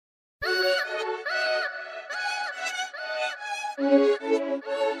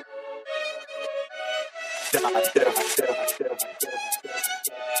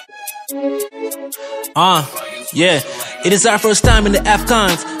Yeah, it is our first time in the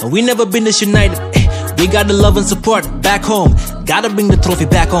AFCONs, and we never been this united. We got the love and support back home. Gotta bring the trophy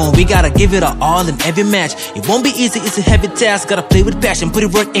back home. We gotta give it our all in every match. It won't be easy, it's a heavy task. Gotta play with passion, put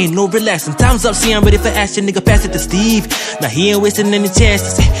it work, ain't no relaxing. Time's up, see I'm ready for action. Nigga, pass it to Steve. Now he ain't wasting any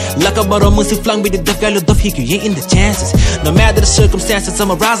chances. Like about a musty flung with the duff, value duff, he creating the chances. No matter the circumstances,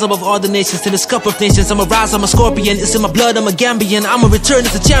 I'm a rise above all the nations. In this cup of nations, I'm a rise, I'm a scorpion. It's in my blood, I'm a Gambian. I'm a return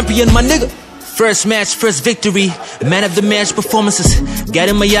as a champion, my nigga. First match, first victory. Man of the match performances. Got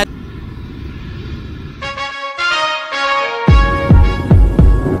in my yacht.